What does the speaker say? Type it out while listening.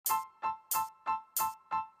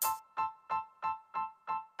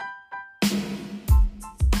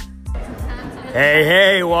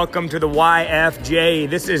Hey, welcome to the YFJ.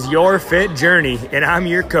 This is your fit journey, and I'm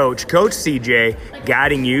your coach, Coach CJ,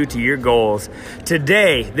 guiding you to your goals.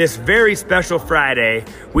 Today, this very special Friday,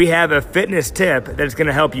 we have a fitness tip that's going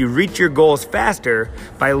to help you reach your goals faster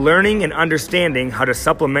by learning and understanding how to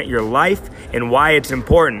supplement your life and why it's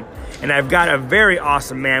important. And I've got a very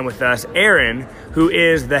awesome man with us, Aaron, who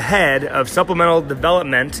is the head of supplemental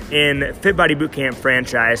development in Fit Body Bootcamp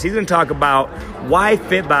franchise. He's going to talk about why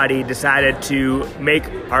Fit Body decided to make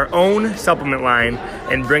our own supplement line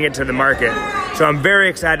and bring it to the market. So I'm very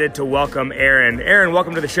excited to welcome Aaron. Aaron,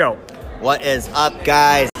 welcome to the show. What is up,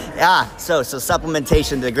 guys? So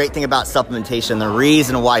supplementation, the great thing about supplementation, the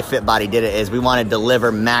reason why Fit Body did it is we want to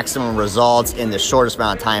deliver maximum results in the shortest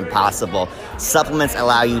amount of time possible. Supplements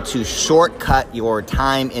allow you to shortcut your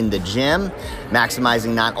time in the gym,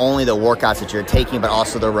 maximizing not only the workouts that you're taking, but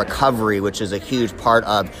also the recovery, which is a huge part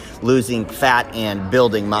of losing fat and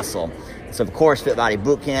building muscle. So, of course, Fit Body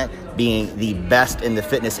Bootcamp being the best in the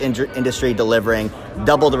fitness industry, delivering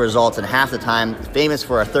double the results in half the time, famous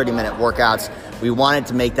for our 30-minute workouts. We wanted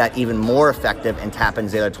to make that even more effective and tap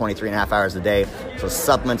into the other 23 and a half hours a day. So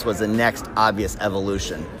supplements was the next obvious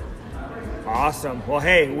evolution. Awesome. Well,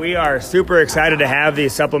 hey, we are super excited to have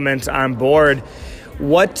these supplements on board.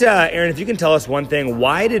 Aaron, if you can tell us one thing,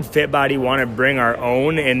 why did Fit Body want to bring our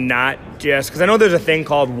own and not just, because I know there's a thing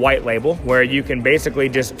called white label where you can basically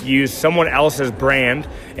just use someone else's brand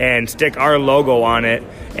and stick our logo on it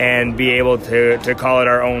and be able to call it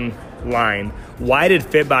our own line. Why did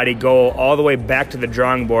Fit Body go all the way back to the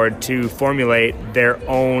drawing board to formulate their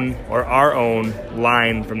own or our own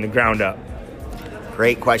line from the ground up?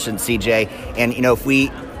 Great question, CJ. And, if we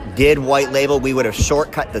did white label, we would have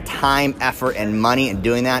shortcut the time, effort, and money in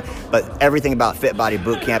doing that. But everything about Fit Body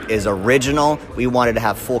Bootcamp is original. We wanted to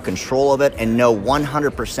have full control of it and know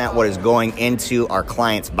 100% what is going into our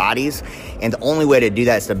clients' bodies. And the only way to do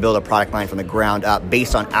that is to build a product line from the ground up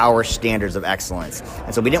based on our standards of excellence.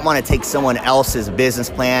 And so we didn't want to take someone else's business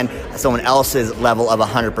plan, someone else's level of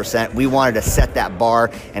 100%. We wanted to set that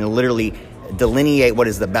bar and literally delineate what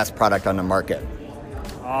is the best product on the market.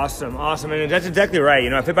 Awesome. And that's exactly right.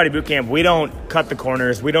 At Fit Body Bootcamp, we don't cut the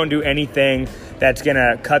corners. We don't do anything that's going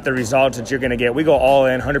to cut the results that you're going to get. We go all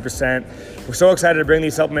in, 100%. We're so excited to bring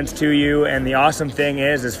these supplements to you. And the awesome thing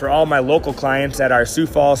is for all my local clients at our Sioux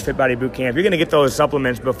Falls Fit Body Bootcamp, you're going to get those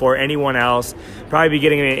supplements before anyone else. Probably be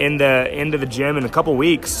getting it into the gym in a couple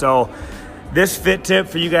weeks. So this fit tip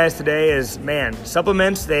for you guys today is,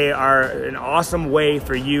 supplements, they are an awesome way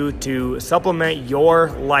for you to supplement your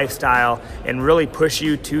lifestyle and really push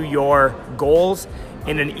you to your goals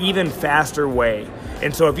in an even faster way.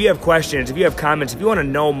 And so if you have questions, if you have comments, if you want to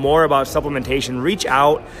know more about supplementation, reach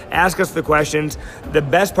out, ask us the questions. The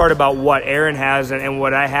best part about what Aaron has and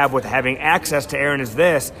what I have with having access to Aaron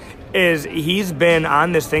is he's been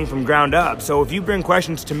on this thing from ground up. So if you bring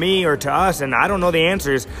questions to me or to us and I don't know the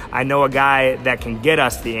answers, I know a guy that can get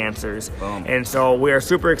us the answers. Boom. And so we are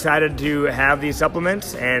super excited to have these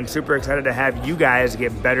supplements and super excited to have you guys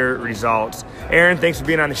get better results. Aaron, thanks for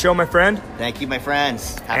being on the show, my friend. Thank you, my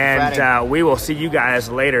friends. Happy Friday. And we will see you guys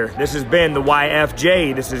later. This has been the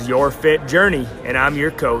YFJ. This is your fit journey, and I'm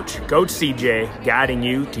your coach, Coach CJ, guiding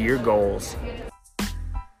you to your goals.